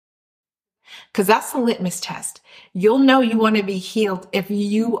because that's the litmus test. You'll know you want to be healed if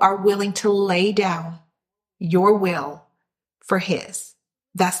you are willing to lay down your will for His.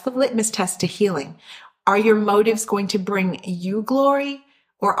 That's the litmus test to healing. Are your motives going to bring you glory,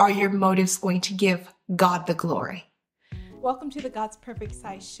 or are your motives going to give God the glory? Welcome to the God's Perfect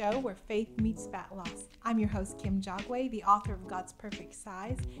Size Show, where faith meets fat loss. I'm your host, Kim Jogway, the author of God's Perfect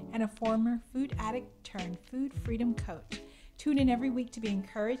Size and a former food addict turned food freedom coach. Tune in every week to be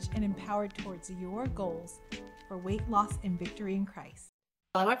encouraged and empowered towards your goals for weight loss and victory in Christ.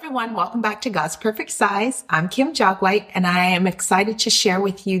 Hello, everyone. Welcome back to God's Perfect Size. I'm Kim Jogway, and I am excited to share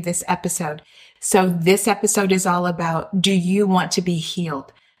with you this episode. So this episode is all about, do you want to be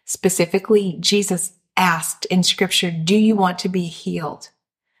healed? Specifically, Jesus asked in scripture, do you want to be healed?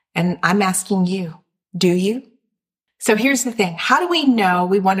 And I'm asking you, do you? So here's the thing. How do we know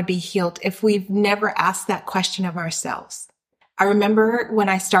we want to be healed if we've never asked that question of ourselves? I remember when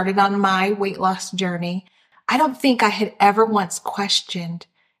I started on my weight loss journey, I don't think I had ever once questioned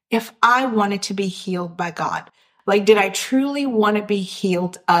if I wanted to be healed by God. Like, did I truly want to be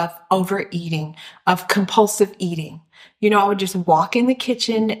healed of overeating, of compulsive eating? You know, I would just walk in the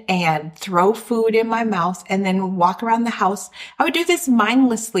kitchen and throw food in my mouth and then walk around the house. I would do this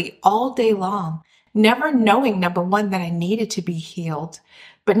mindlessly all day long, never knowing, number one, that I needed to be healed.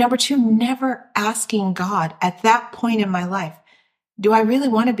 But number two, never asking God at that point in my life, do I really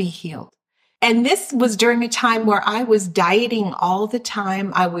want to be healed? And this was during a time where I was dieting all the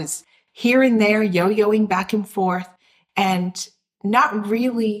time. I was here and there, yo-yoing back and forth, and not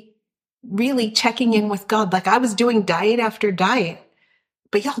really checking in with God. Like, I was doing diet after diet.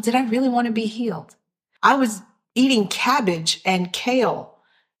 But y'all, did I really want to be healed? I was eating cabbage and kale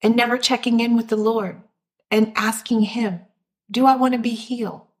and never checking in with the Lord and asking Him, do I want to be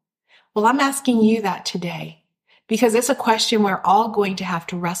healed? Well, I'm asking you that today because it's a question we're all going to have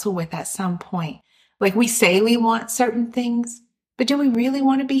to wrestle with at some point. Like, we say we want certain things, but do we really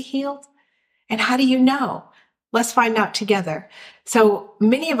want to be healed? And how do you know? Let's find out together. So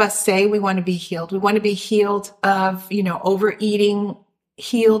many of us say we want to be healed. We want to be healed of, overeating,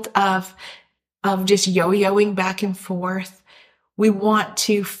 healed of just yo-yoing back and forth. We want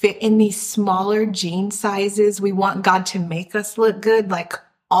to fit in these smaller jean sizes. We want God to make us look good. Like,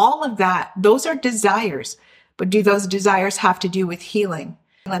 all of that, those are desires. But do those desires have to do with healing?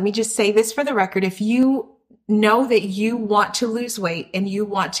 Let me just say this for the record. If you know that you want to lose weight and you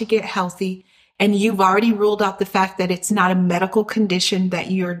want to get healthy, and you've already ruled out the fact that it's not a medical condition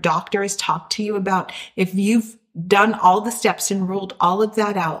that your doctor has talked to you about, if you've done all the steps and ruled all of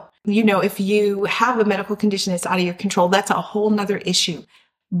that out, if you have a medical condition that's out of your control, that's a whole nother issue.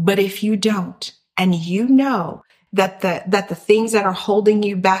 But if you don't, and you know that the things that are holding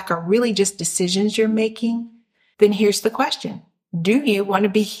you back are really just decisions you're making, then here's the question. Do you want to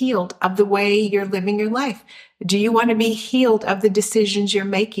be healed of the way you're living your life? Do you want to be healed of the decisions you're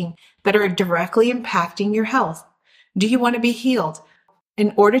making that are directly impacting your health? Do you want to be healed?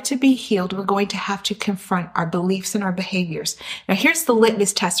 In order to be healed, we're going to have to confront our beliefs and our behaviors. Now, here's the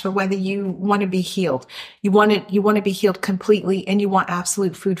litmus test for whether you want to be healed. You want to be healed completely, and you want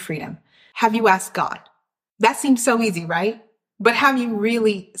absolute food freedom. Have you asked God? That seems so easy, right? But have you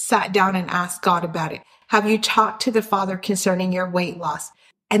really sat down and asked God about it? Have you talked to the Father concerning your weight loss?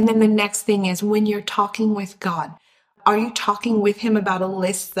 And then the next thing is, when you're talking with God, are you talking with Him about a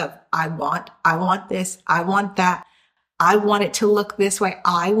list of, I want this, I want that, I want it to look this way,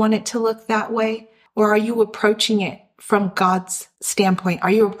 I want it to look that way? Or are you approaching it from God's standpoint? Are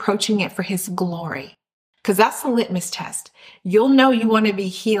you approaching it for His glory? Because that's the litmus test. You'll know you want to be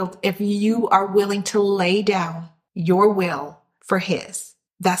healed if you are willing to lay down your will for His.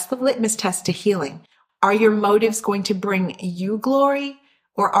 That's the litmus test to healing. Are your motives going to bring you glory,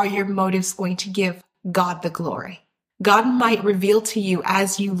 or are your motives going to give God the glory? God might reveal to you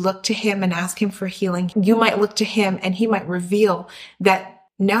as you look to Him and ask Him for healing. You might look to Him and He might reveal that,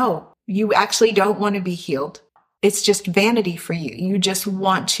 no, you actually don't want to be healed. It's just vanity for you. You just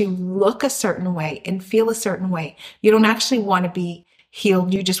want to look a certain way and feel a certain way. You don't actually want to be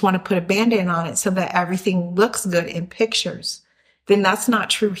healed. You just want to put a Band-Aid on it so that everything looks good in pictures. Then that's not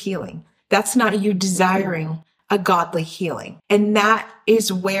true healing. That's not you desiring a godly healing. And that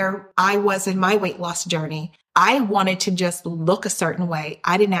is where I was in my weight loss journey. I wanted to just look a certain way.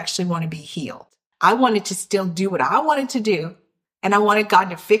 I didn't actually want to be healed. I wanted to still do what I wanted to do. And I wanted God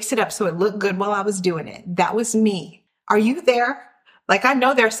to fix it up so it looked good while I was doing it. That was me. Are you there? Like, I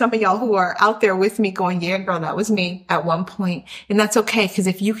know there are some of y'all who are out there with me going, yeah, girl, that was me at one point. And that's okay. Because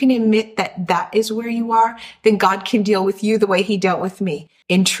if you can admit that that is where you are, then God can deal with you the way He dealt with me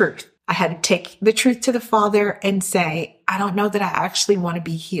in truth. I had to take the truth to the Father and say, I don't know that I actually want to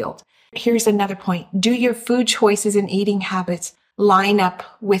be healed. Here's another point. Do your food choices and eating habits line up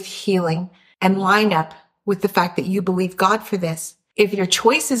with healing and line up with the fact that you believe God for this? If your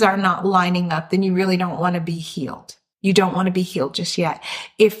choices are not lining up, then you really don't want to be healed. You don't want to be healed just yet.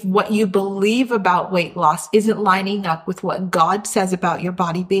 If what you believe about weight loss isn't lining up with what God says about your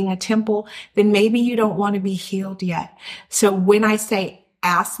body being a temple, then maybe you don't want to be healed yet. So when I say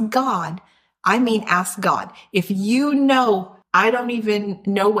ask God, I mean ask God. If you know, I don't even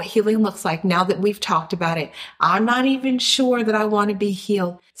know what healing looks like now that we've talked about it. I'm not even sure that I want to be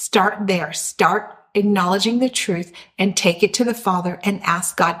healed. Start there. Start acknowledging the truth and take it to the Father and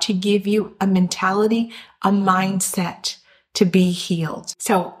ask God to give you a mentality, a mindset to be healed.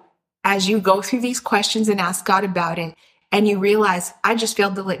 So as you go through these questions and ask God about it, and you realize, I just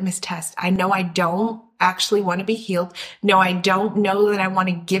failed the litmus test. I know I don't actually want to be healed. No, I don't know that I want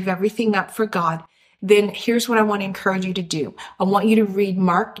to give everything up for God. Then here's what I want to encourage you to do. I want you to read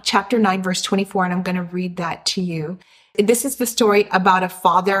Mark chapter 9, verse 24, and I'm going to read that to you. This is the story about a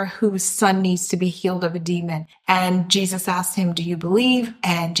father whose son needs to be healed of a demon. And Jesus asked him, do you believe?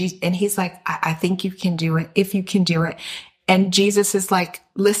 And he's like, I think you can do it, if you can do it. And Jesus is like,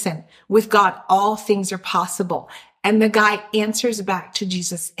 listen, with God, all things are possible. And the guy answers back to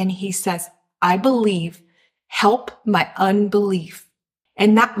Jesus and he says, I believe, help my unbelief.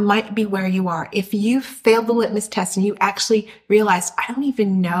 And that might be where you are. If you failed the litmus test and you actually realize, I don't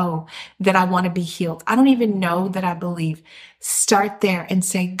even know that I want to be healed. I don't even know that I believe. Start there and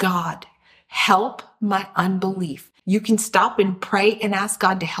say, God, help my unbelief. You can stop and pray and ask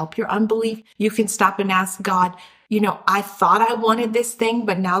God to help your unbelief. You can stop and ask God, I thought I wanted this thing,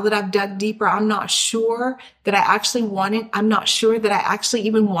 but now that I've dug deeper, I'm not sure that I actually want it. I'm not sure that I actually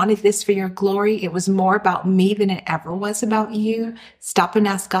even wanted this for your glory. It was more about me than it ever was about you. Stop and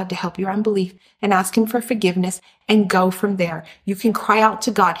ask God to help your unbelief and ask him for forgiveness and go from there. You can cry out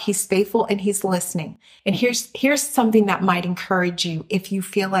to God. He's faithful and he's listening. And here's something that might encourage you if you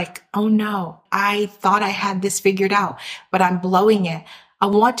feel like, oh no, I thought I had this figured out, but I'm blowing it. I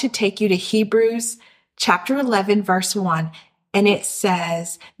want to take you to Hebrews chapter 11, verse 1, and it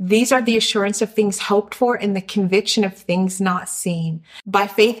says, these are the assurance of things hoped for and the conviction of things not seen. By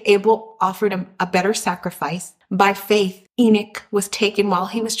faith, Abel offered a better sacrifice. By faith, Enoch was taken while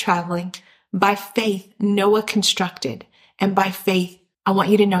he was traveling. By faith, Noah constructed. And by faith, I want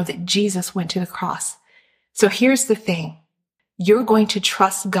you to know that Jesus went to the cross. So here's the thing. You're going to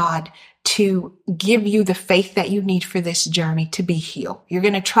trust God to give you the faith that you need for this journey to be healed. You're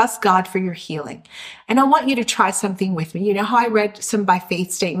going to trust God for your healing. And I want you to try something with me. You know how I read some by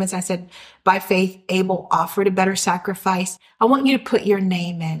faith statements? I said, by faith, Abel offered a better sacrifice. I want you to put your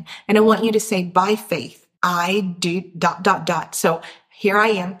name in and I want you to say, by faith, I do ... So here I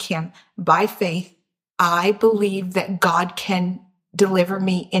am, Kim. By faith, I believe that God can deliver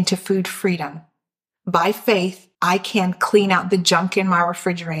me into food freedom. By faith, I can clean out the junk in my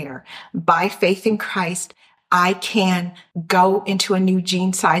refrigerator. By faith in Christ, I can go into a new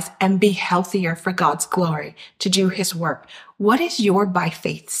gene size and be healthier for God's glory to do his work. What is your by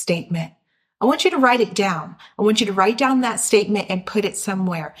faith statement? I want you to write it down. I want you to write down that statement and put it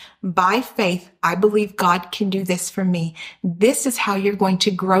somewhere. By faith, I believe God can do this for me. This is how you're going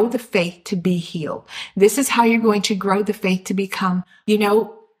to grow the faith to be healed. This is how you're going to grow the faith to become,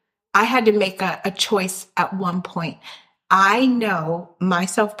 I had to make a choice at one point. I know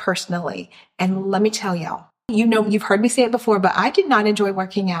myself personally, and let me tell y'all, you've heard me say it before, but I did not enjoy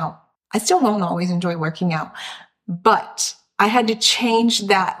working out. I still don't always enjoy working out, but I had to change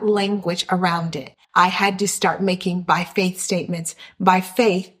that language around it. I had to start making by faith statements. By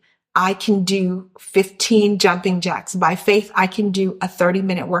faith, I can do 15 jumping jacks. By faith, I can do a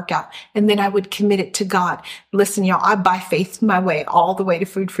 30-minute workout. And then I would commit it to God. Listen, y'all, I by faith my way all the way to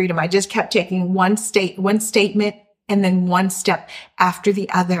food freedom. I just kept taking one statement and then one step after the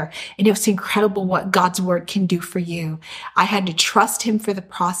other. And it was incredible what God's word can do for you. I had to trust him for the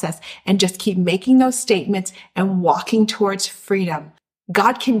process and just keep making those statements and walking towards freedom.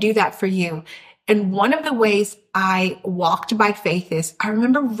 God can do that for you. And one of the ways I walked by faith is I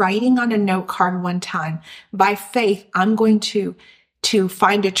remember writing on a note card one time, by faith, I'm going to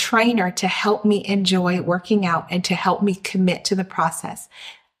find a trainer to help me enjoy working out and to help me commit to the process.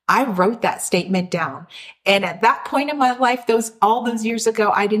 I wrote that statement down. And at that point in my life, all those years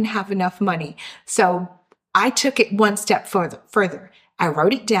ago, I didn't have enough money. So I took it one step further. I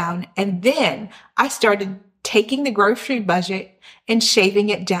wrote it down and then I started taking the grocery budget and shaving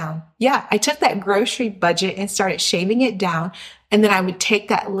it down. Yeah, I took that grocery budget and started shaving it down. And then I would take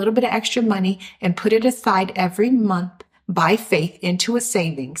that little bit of extra money and put it aside every month by faith into a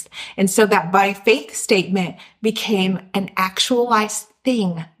savings. And so that by faith statement became an actualized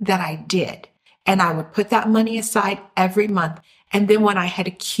thing that I did. And I would put that money aside every month. And then when I had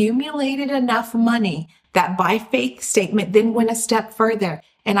accumulated enough money, that by faith statement then went a step further.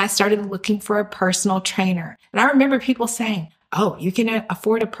 And I started looking for a personal trainer. And I remember people saying, oh, you can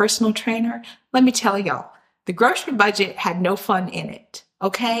afford a personal trainer? Let me tell y'all, the grocery budget had no fun in it.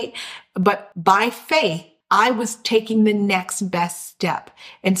 Okay. But by faith, I was taking the next best step.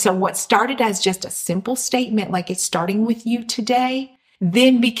 And so what started as just a simple statement, like it's starting with you today,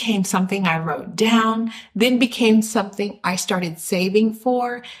 then became something I wrote down, then became something I started saving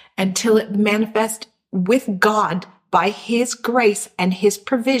for until it manifested with God by His grace and His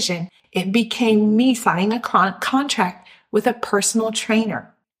provision. It became me signing a contract with a personal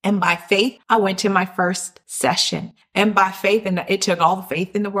trainer. And by faith, I went to my first session. And by faith, and it took all the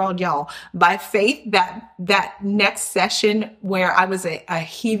faith in the world, y'all. By faith, that next session where I was a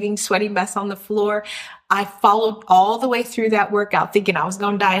heaving, sweaty mess on the floor, I followed all the way through that workout thinking I was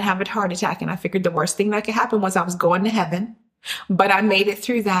going to die and have a heart attack. And I figured the worst thing that could happen was I was going to heaven. But I made it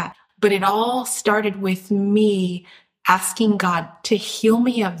through that. But it all started with me asking God to heal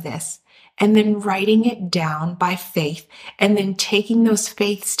me of this, and then writing it down by faith, and then taking those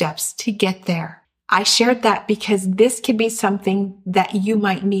faith steps to get there. I shared that because this could be something that you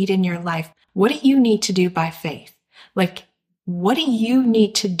might need in your life. What do you need to do by faith? Like, what do you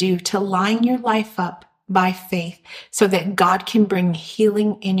need to do to line your life up by faith so that God can bring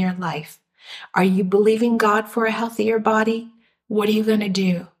healing in your life? Are you believing God for a healthier body? What are you going to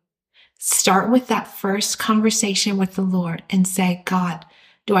do? Start with that first conversation with the Lord and say, God,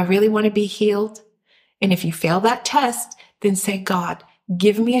 do I really want to be healed? And if you fail that test, then say, God,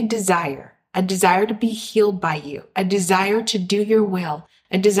 give me a desire to be healed by you, a desire to do your will,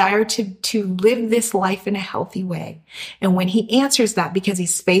 a desire to live this life in a healthy way. And when He answers that, because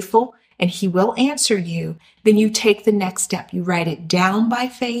He's faithful and He will answer you, then you take the next step. You write it down by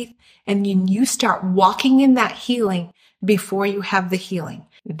faith, and then you start walking in that healing before you have the healing.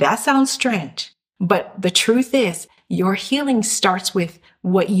 That sounds strange, but the truth is your healing starts with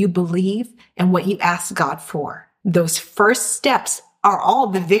what you believe and what you ask God for. Those first steps are all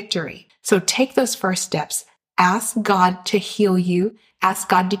the victory. So take those first steps. Ask God to heal you. Ask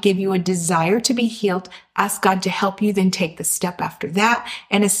God to give you a desire to be healed. Ask God to help you then take the step after that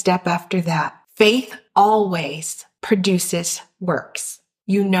and a step after that. Faith always produces works.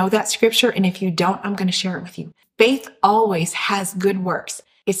 You know that scripture, and if you don't, I'm going to share it with you. Faith always has good works.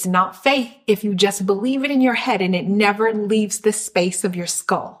 It's not faith if you just believe it in your head and it never leaves the space of your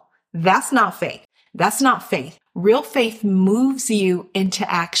skull. That's not faith. That's not faith. Real faith moves you into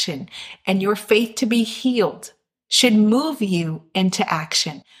action, and your faith to be healed should move you into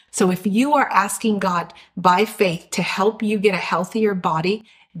action. So if you are asking God by faith to help you get a healthier body,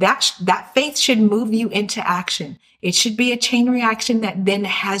 that faith should move you into action. It should be a chain reaction that then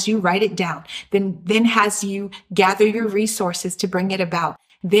has you write it down, then has you gather your resources to bring it about,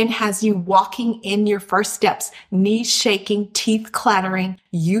 then has you walking in your first steps, knees shaking, teeth clattering.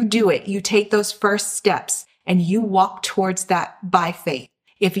 You do it. You take those first steps and you walk towards that by faith.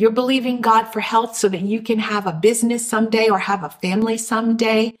 If you're believing God for health so that you can have a business someday or have a family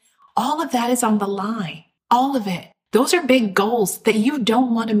someday, all of that is on the line. All of it. Those are big goals that you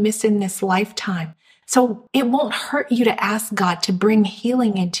don't want to miss in this lifetime. So it won't hurt you to ask God to bring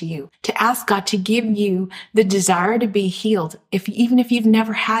healing into you, to ask God to give you the desire to be healed, even if you've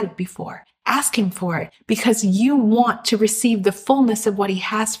never had it before. Ask Him for it because you want to receive the fullness of what He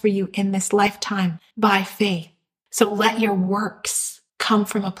has for you in this lifetime by faith. So let your works come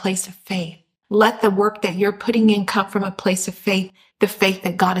from a place of faith. Let the work that you're putting in come from a place of faith, the faith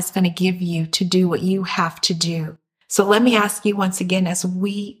that God is going to give you to do what you have to do. So let me ask you once again, as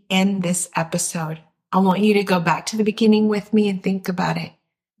we end this episode, I want you to go back to the beginning with me and think about it.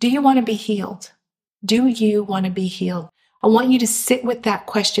 Do you want to be healed? Do you want to be healed? I want you to sit with that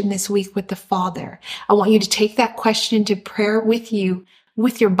question this week with the Father. I want you to take that question into prayer with you,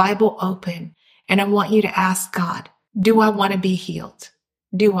 with your Bible open. And I want you to ask God, do I want to be healed?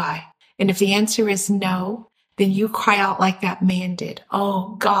 Do I? And if the answer is no, then you cry out like that man did.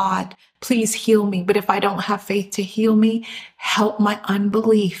 Oh God, please heal me. But if I don't have faith to heal me, help my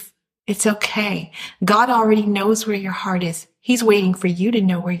unbelief. It's okay. God already knows where your heart is. He's waiting for you to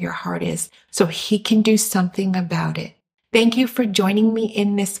know where your heart is so He can do something about it. Thank you for joining me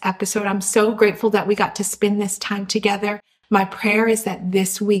in this episode. I'm so grateful that we got to spend this time together. My prayer is that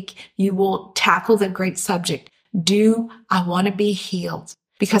this week you will tackle the great subject. Do I want to be healed?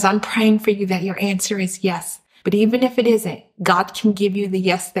 Because I'm praying for you that your answer is yes. But even if it isn't, God can give you the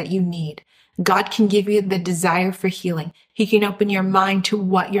yes that you need. God can give you the desire for healing. He can open your mind to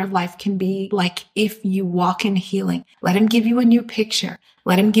what your life can be like if you walk in healing. Let him give you a new picture.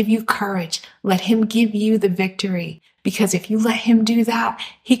 Let him give you courage. Let him give you the victory. Because if you let him do that,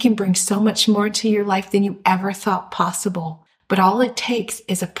 he can bring so much more to your life than you ever thought possible. But all it takes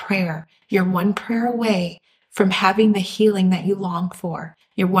is a prayer. You're one prayer away from having the healing that you long for.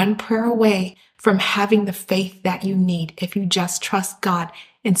 You're one prayer away from having the faith that you need if you just trust God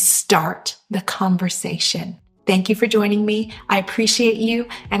and start the conversation. Thank you for joining me. I appreciate you,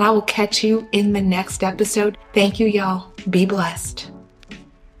 and I will catch you in the next episode. Thank you, y'all. Be blessed.